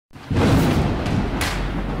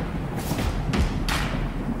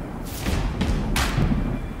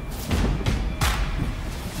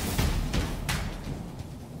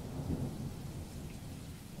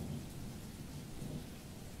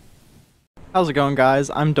How's it going, guys?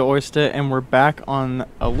 I'm da-oista, and we're back on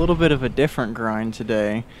a little bit of a different grind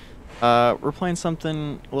today. We're playing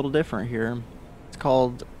something a little different here. It's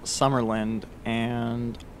called Summerland,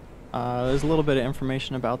 and there's a little bit of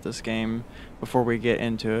information about this game before we get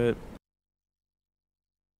into it.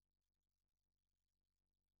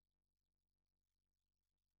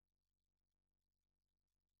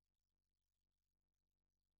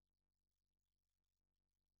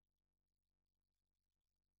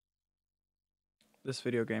 This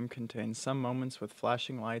video game contains some moments with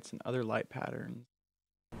flashing lights and other light patterns.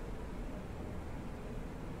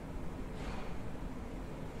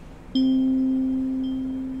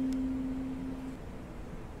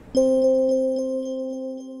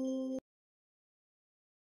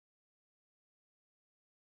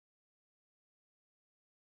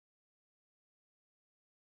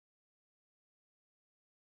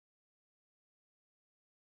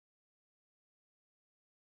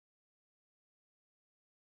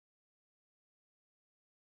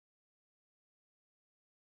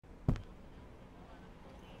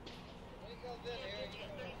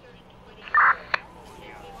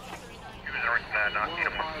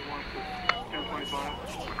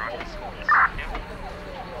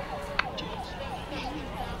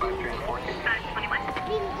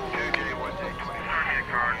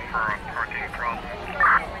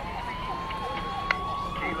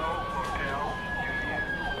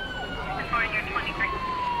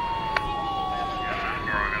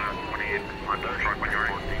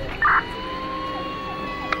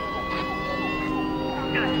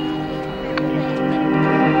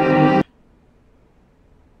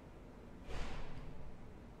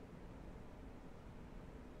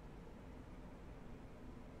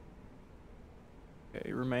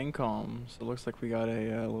 Okay, remain calm. So it looks like we got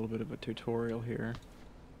a little bit of a tutorial here.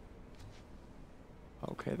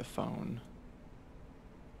 Okay, the phone.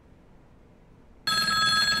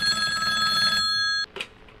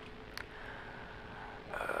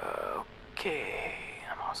 Okay,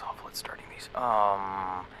 I'm always awful at starting these.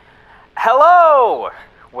 Hello!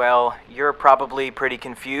 Well, you're probably pretty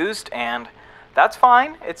confused, and that's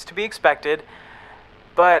fine. It's to be expected.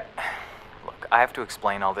 But, look, I have to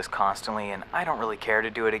explain all this constantly, and I don't really care to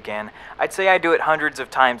do it again. I'd say I do it hundreds of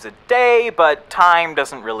times a day, but time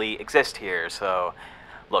doesn't really exist here, so...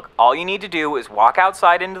 Look, all you need to do is walk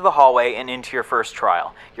outside into the hallway and into your first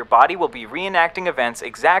trial. Your body will be reenacting events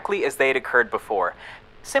exactly as they had occurred before.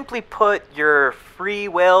 Simply put, your free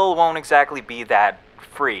will won't exactly be that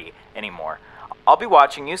free anymore. I'll be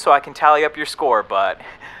watching you so I can tally up your score, but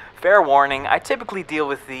fair warning, I typically deal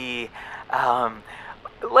with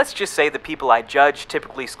let's just say the people I judge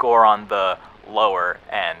typically score on the lower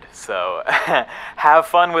end, so have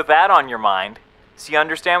fun with that on your mind. So you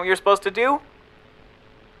understand what you're supposed to do?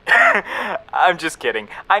 I'm just kidding.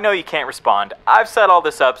 I know you can't respond. I've set all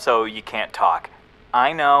this up so you can't talk.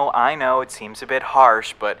 I know, it seems a bit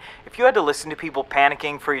harsh, but if you had to listen to people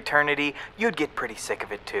panicking for eternity, you'd get pretty sick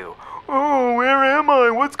of it too. Oh, where am I?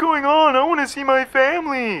 What's going on? I want to see my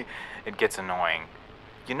family. It gets annoying.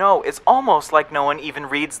 You know, it's almost like no one even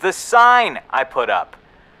reads the sign I put up.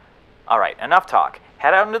 Alright, enough talk.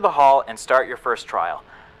 Head out into the hall and start your first trial.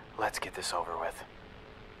 Let's get this over with.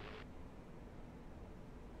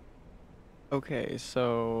 Okay,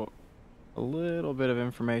 so a little bit of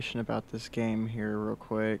information about this game here real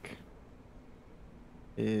quick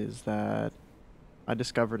is that I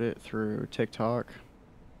discovered it through TikTok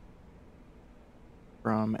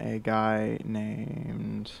from a guy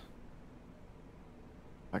named,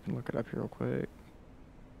 I can look it up here real quick.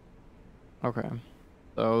 Okay,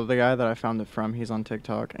 so the guy that I found it from, he's on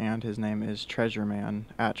TikTok, and his name is Treasureman,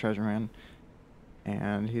 @Treasureman,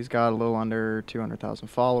 and he's got a little under 200,000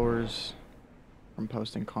 followers from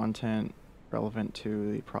posting content relevant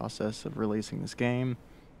to the process of releasing this game.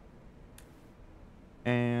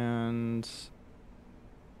 And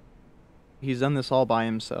he's done this all by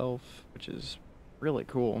himself, which is really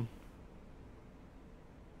cool.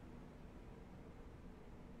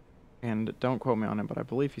 And don't quote me on it, but I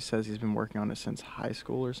believe he says he's been working on it since high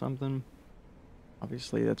school or something.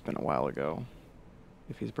 Obviously, that's been a while ago,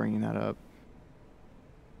 if he's bringing that up.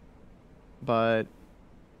 But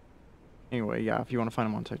anyway, yeah, if you want to find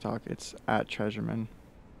him on TikTok, it's @Treasureman.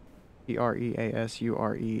 Treasureman.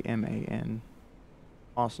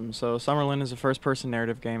 Awesome. So Summerland is a first-person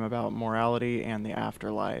narrative game about morality and the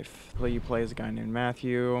afterlife. You play as a guy named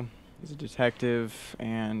Matthew. He's a detective,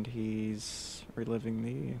 and he's reliving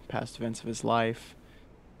the past events of his life.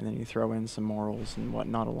 And then you throw in some morals and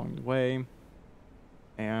whatnot along the way.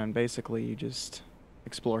 And basically, you just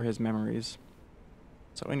explore his memories.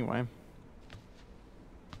 So anyway.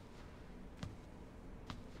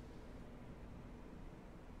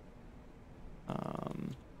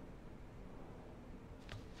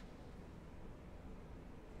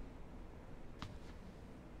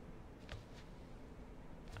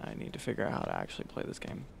 figure out how to actually play this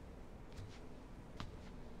game.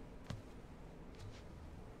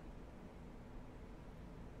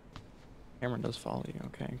 Camera does follow you.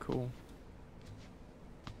 Okay, cool.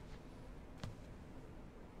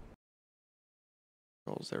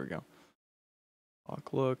 Controls, there we go.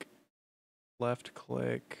 Look, left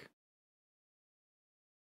click.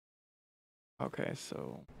 Okay,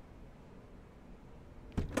 so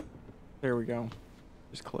there we go.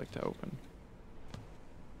 Just click to open.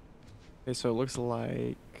 Okay, so it looks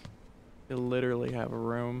like they literally have a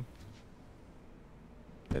room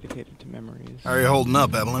dedicated to memories. How are you holding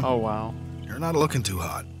up, Evelyn? Oh, wow. You're not looking too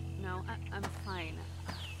hot. No, I'm fine.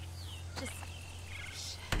 Just...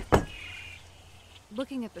 shit.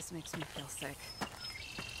 Looking at this makes me feel sick.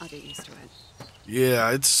 I'll get used to it.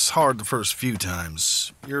 Yeah, it's hard the first few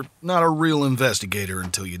times. You're not a real investigator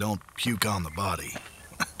until you don't puke on the body.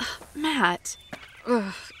 Matt.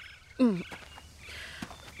 Ugh.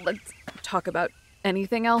 Let's talk about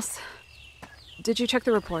anything else. Did you check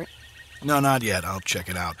the report? No, not yet. I'll check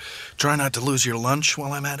it out. Try not to lose your lunch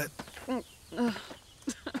while I'm at it.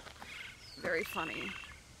 Very funny.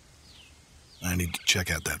 I need to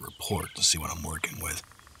check out that report to see what I'm working with.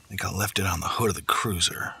 I think I left it on the hood of the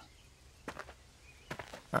cruiser.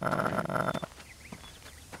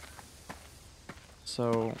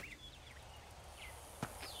 So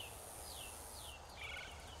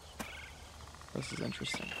this is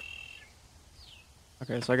interesting.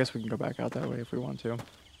 Okay, so I guess we can go back out that way if we want to.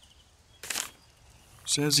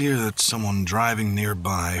 Says here that someone driving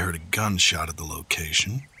nearby heard a gunshot at the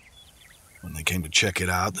location. When they came to check it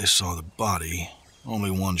out, they saw the body.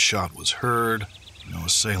 Only one shot was heard. No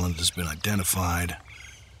assailant has been identified.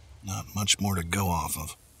 Not much more to go off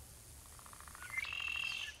of.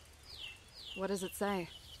 What does it say?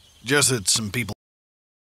 Just that some people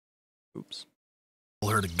Oops.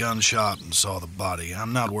 heard a gunshot and saw the body.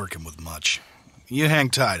 I'm not working with much. You hang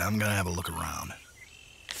tight, I'm gonna have a look around.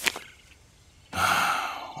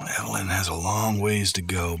 Evelyn has a long ways to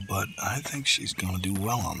go, but I think she's gonna do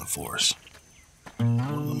well on the force. One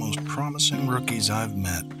of the most promising rookies I've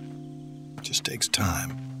met. Just takes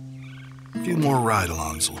time. A few more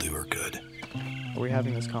ride-alongs will do her good. Are we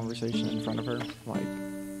having this conversation in front of her? Like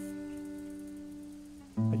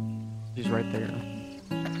she's right there.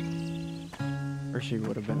 Or she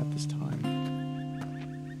would have been at this time.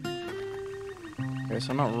 Okay,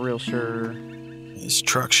 so I'm not real sure. This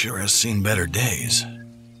truck sure has seen better days.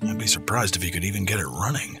 I'd be surprised if you could even get it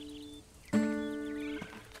running.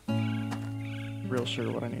 Real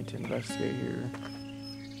sure what I need to investigate here.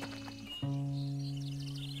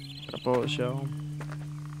 Got a bullet shell.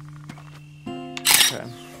 Okay.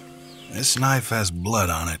 This knife has blood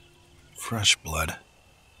on it. Fresh blood.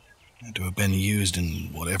 Had to have been used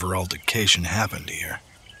in whatever altercation happened here.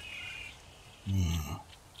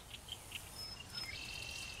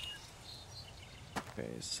 Okay,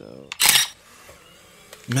 so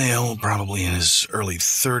Male, probably in his early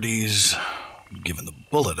 30s. Given the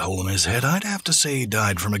bullet hole in his head, I'd have to say he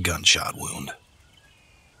died from a gunshot wound.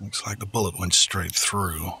 Looks like the bullet went straight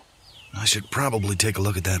through. I should probably take a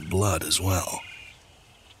look at that blood as well.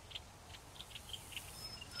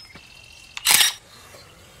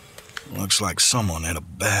 Looks like someone had a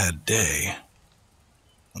bad day.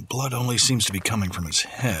 The blood only seems to be coming from his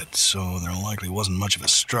head, so there likely wasn't much of a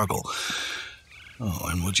struggle. Oh,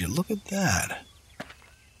 and would you look at that?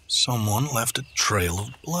 Someone left a trail of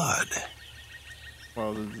blood.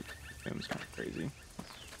 well, this game's kind of crazy.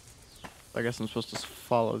 I guess I'm supposed to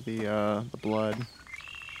follow the blood.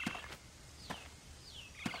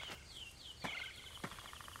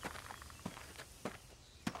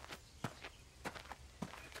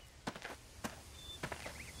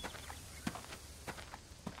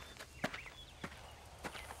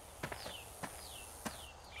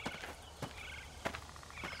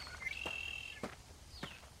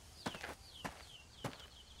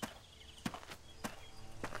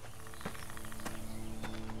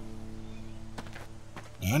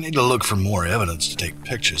 I need to look for more evidence to take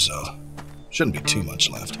pictures of. Shouldn't be too much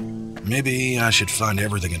left. Maybe I should find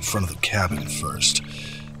everything in front of the cabin first,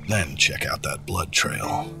 then check out that blood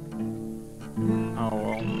trail. Oh,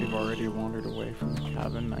 well, we've already wandered away from the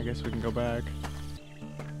cabin. I guess we can go back.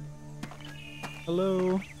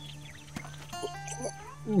 Hello?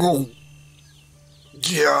 Go.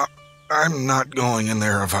 Yeah, I'm not going in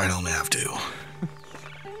there if I don't have to.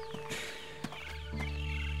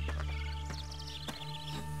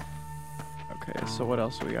 Okay, so what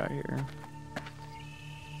else we got here?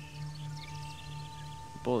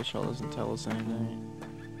 The bullet shell doesn't tell us anything.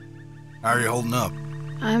 How are you holding up?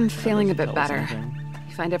 I'm feeling a bit Doesn't tell us better. anything.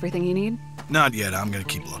 You find everything you need? Not yet, I'm gonna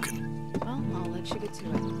keep looking. Well, I'll let you get to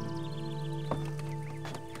it.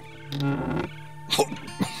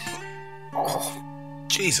 Oh,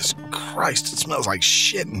 Jesus Christ, it smells like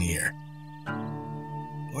shit in here.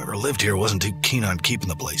 Whoever lived here wasn't too keen on keeping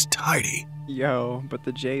the place tidy. Yo, but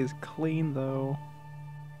the J is clean though.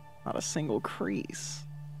 Not a single crease.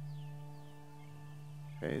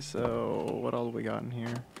 Okay, so what all do we got in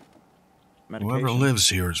here? Medication. Whoever lives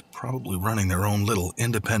here is probably running their own little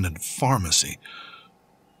independent pharmacy.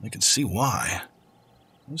 I can see why.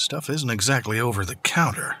 This stuff isn't exactly over the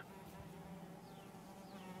counter.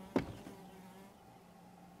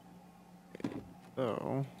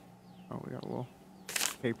 So, oh, we got a little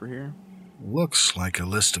paper here. Looks like a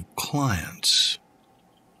list of clients.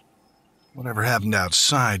 Whatever happened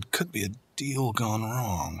outside could be a deal gone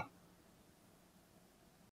wrong.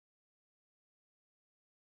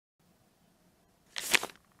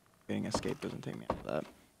 Getting escape doesn't take me out of that.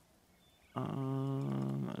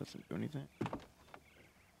 That doesn't do anything.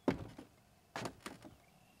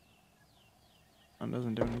 That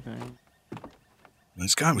doesn't do anything.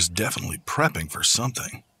 This guy was definitely prepping for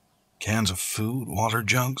something. Cans of food, water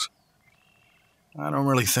jugs. I don't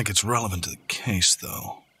really think it's relevant to the case,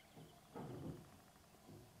 though.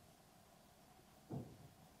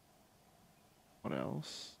 What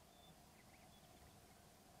else?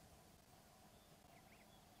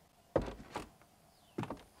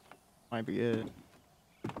 Might be it.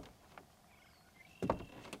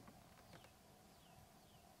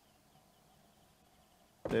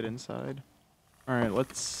 Dead inside. Alright,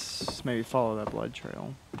 let's maybe follow that blood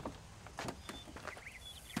trail.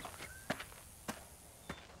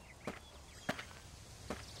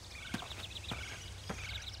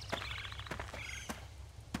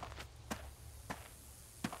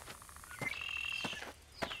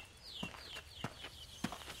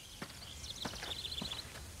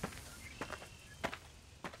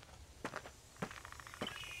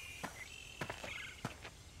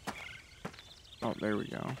 Oh, there we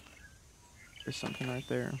go. There's something right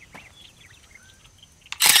there.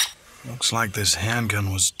 Looks like this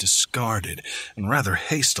handgun was discarded, and rather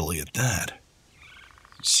hastily at that.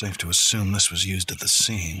 It's safe to assume this was used at the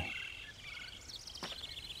scene.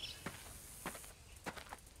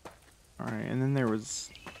 Alright, and then there was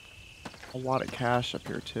a lot of cash up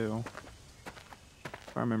here too,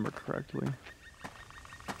 if I remember correctly.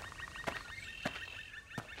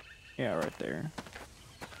 Yeah, right there.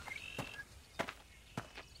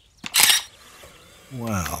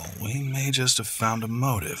 Well, we may just have found a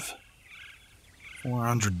motive.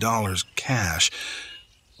 $400 cash,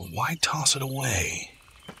 but why toss it away?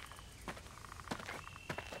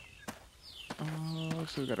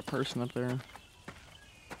 Looks like we got a person up there.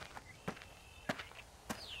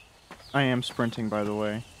 I am sprinting, by the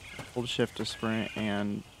way. Hold shift to sprint,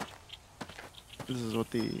 and this is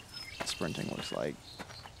what the sprinting looks like.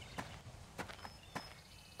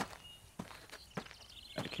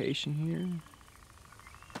 Medication here.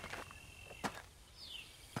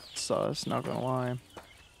 Sus, not gonna lie.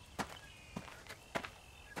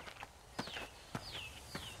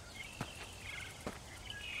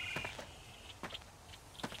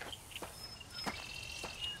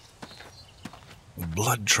 The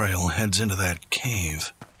blood trail heads into that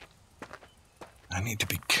cave. I need to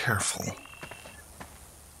be careful.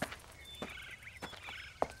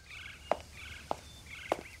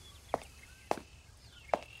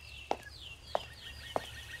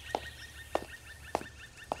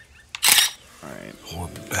 Poor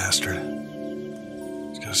bastard.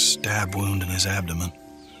 He's got a stab wound in his abdomen.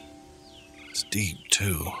 It's deep,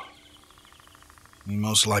 too. He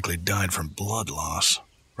most likely died from blood loss.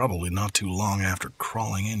 Probably not too long after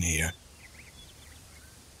crawling in here.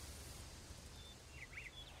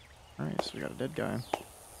 Alright, so we got a dead guy.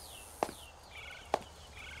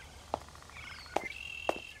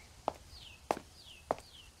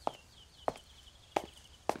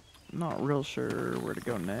 Not real sure where to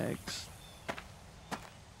go next.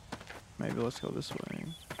 Maybe let's go this way.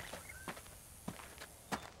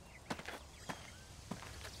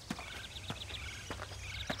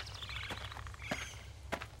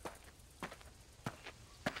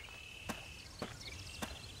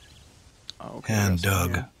 Oh, okay, Hand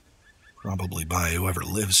dug. here. Probably by whoever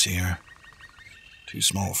lives here. Too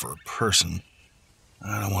small for a person.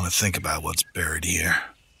 I don't want to think about what's buried here.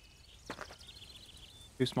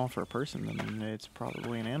 Too small for a person, then it's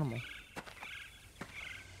probably an animal.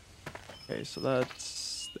 Okay, so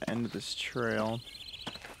that's the end of this trail.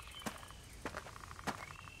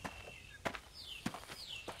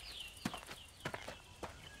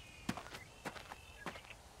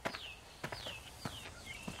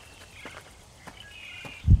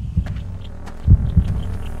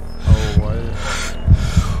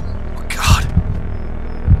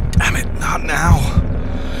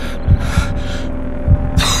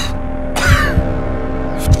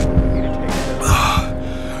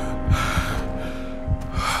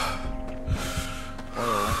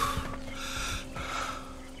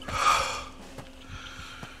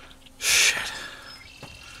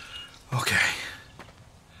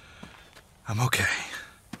 I'm okay.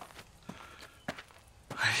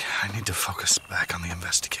 I need to focus back on the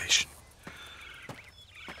investigation.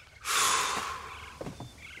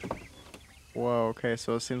 Whoa, okay,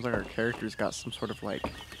 so it seems like our character's got some sort of, like,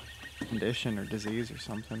 condition or disease or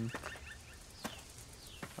something.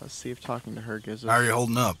 Let's see if talking to her gives us... How are you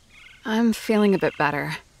holding up? I'm feeling a bit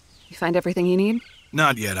better. You find everything you need?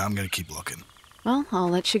 Not yet. I'm gonna keep looking. Well, I'll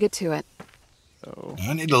let you get to it. So...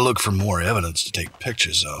 I need to look for more evidence to take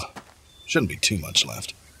pictures of. Shouldn't be too much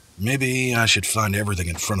left. Maybe I should find everything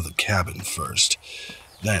in front of the cabin first,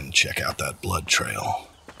 then check out that blood trail.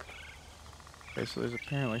 Okay, so there's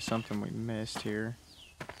apparently something we missed here.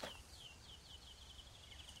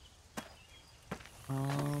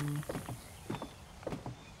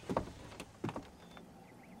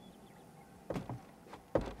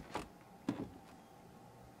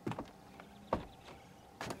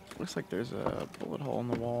 Looks like there's a bullet hole in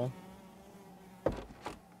the wall.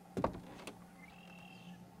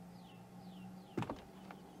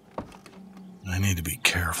 I need to be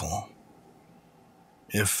careful.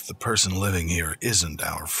 If the person living here isn't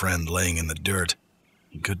our friend laying in the dirt,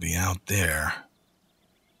 he could be out there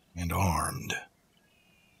and armed.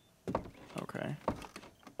 Okay.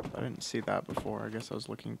 I didn't see that before. I guess I was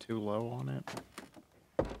looking too low on it.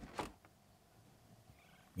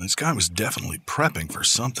 This guy was definitely prepping for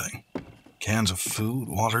something. Cans of food,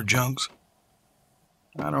 water jugs.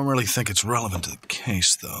 I don't really think it's relevant to the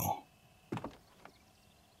case, though.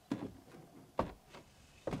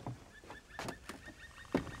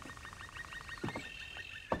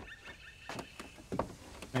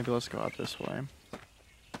 Maybe let's go out this way.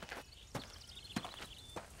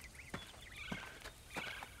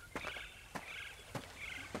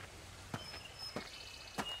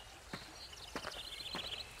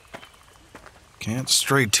 Can't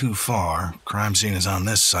stray too far. Crime scene is on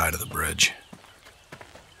this side of the bridge.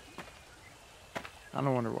 I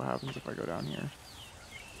don't wonder what happens if I go down here.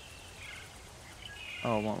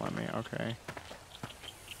 Oh, it won't let me. Okay.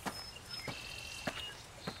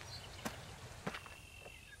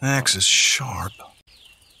 Axe is sharp.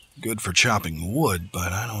 Good for chopping wood,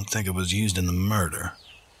 but I don't think it was used in the murder.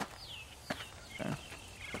 Okay.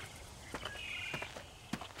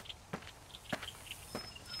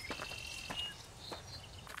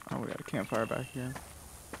 Oh, we got a campfire back here.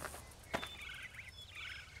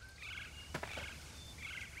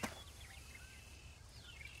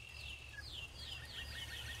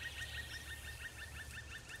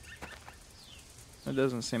 It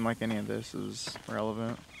doesn't seem like any of this is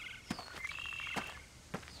relevant.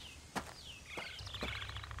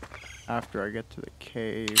 After I get to the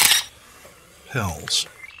cave. Pills.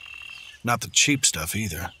 Not the cheap stuff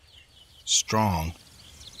either. Strong.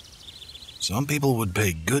 Some people would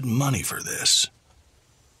pay good money for this.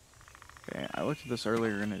 Okay, I looked at this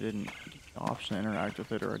earlier and it didn't give the option to interact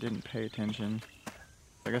with it, or I didn't pay attention.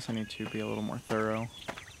 I guess I need to be a little more thorough.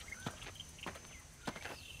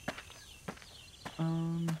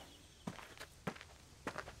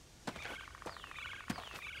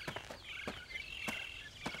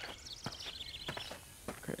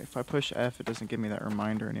 Okay, if I push F, it doesn't give me that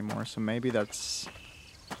reminder anymore, so maybe that's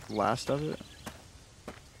the last of it.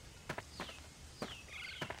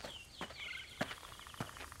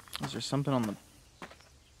 Is there something on the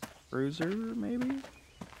cruiser, maybe?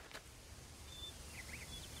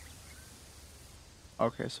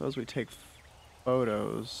 Okay, so as we take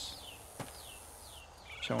photos,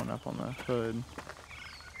 showing up on the hood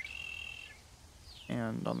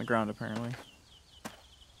and on the ground apparently.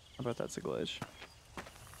 I bet that's a glitch.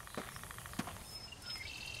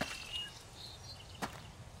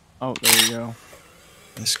 Oh, there you go.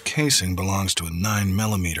 This casing belongs to a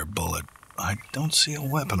 9mm bullet. I don't see a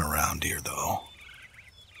weapon around here, though.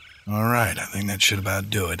 Alright, I think that should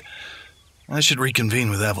about do it. I should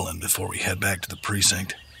reconvene with Evelyn before we head back to the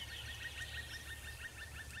precinct.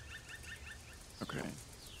 Okay.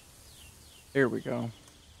 Here we go.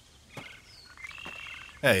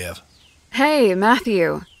 Hey, Ev. Hey,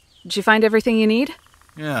 Matthew. Did you find everything you need?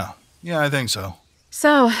 Yeah, I think so.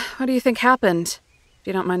 So, what do you think happened? If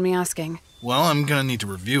you don't mind me asking. Well, I'm gonna need to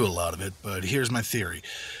review a lot of it, but here's my theory.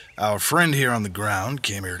 Our friend here on the ground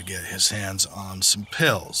came here to get his hands on some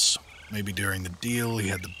pills. Maybe during the deal, he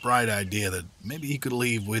had the bright idea that maybe he could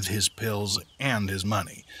leave with his pills and his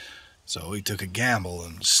money. So he took a gamble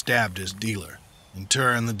and stabbed his dealer. In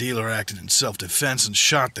turn, the dealer acted in self-defense and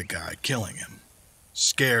shot the guy, killing him.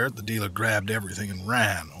 Scared, the dealer grabbed everything and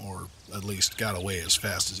ran, or at least got away as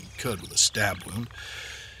fast as he could with a stab wound.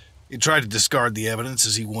 He tried to discard the evidence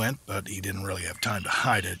as he went, but he didn't really have time to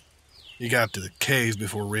hide it. He got to the cave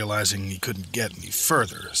before realizing he couldn't get any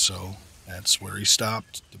further, so that's where he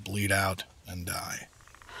stopped to bleed out and die.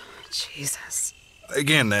 Jesus.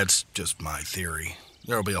 Again, that's just my theory.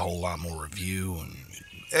 There'll be a whole lot more review, and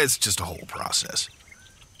it's just a whole process.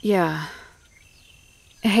 Yeah.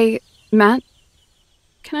 Hey, Matt,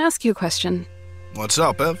 can I ask you a question? What's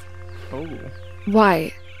up, Ev? Oh,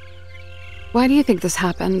 Why? Why do you think this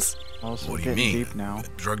happens? also What do you getting mean? deep now.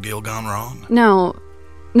 Drug deal gone wrong? No,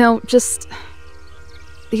 just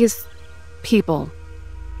these people.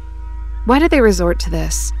 Why do they resort to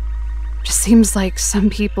this? Just seems like some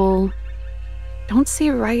people don't see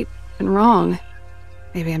right and wrong.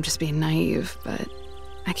 Maybe I'm just being naive, but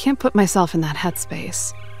I can't put myself in that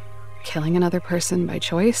headspace. Killing another person by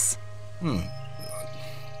choice?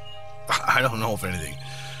 I don't know if anything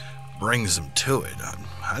brings them to it.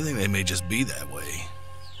 I think they may just be that way.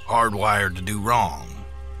 Hardwired to do wrong.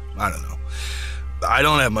 I don't know. I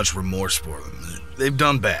don't have much remorse for them. They've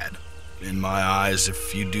done bad. In my eyes,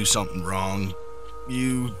 if you do something wrong,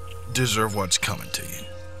 you deserve what's coming to you.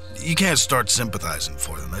 You can't start sympathizing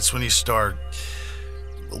for them. That's when you start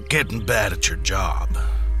getting bad at your job.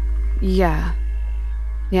 Yeah,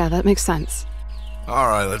 that makes sense. All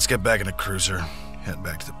right, let's get back in the cruiser. Head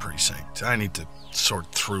back to the precinct. I need to sort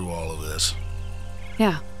through all of this.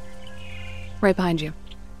 Yeah. Right behind you.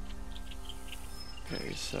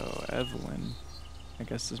 Okay, so Evelyn, I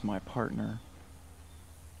guess, is my partner.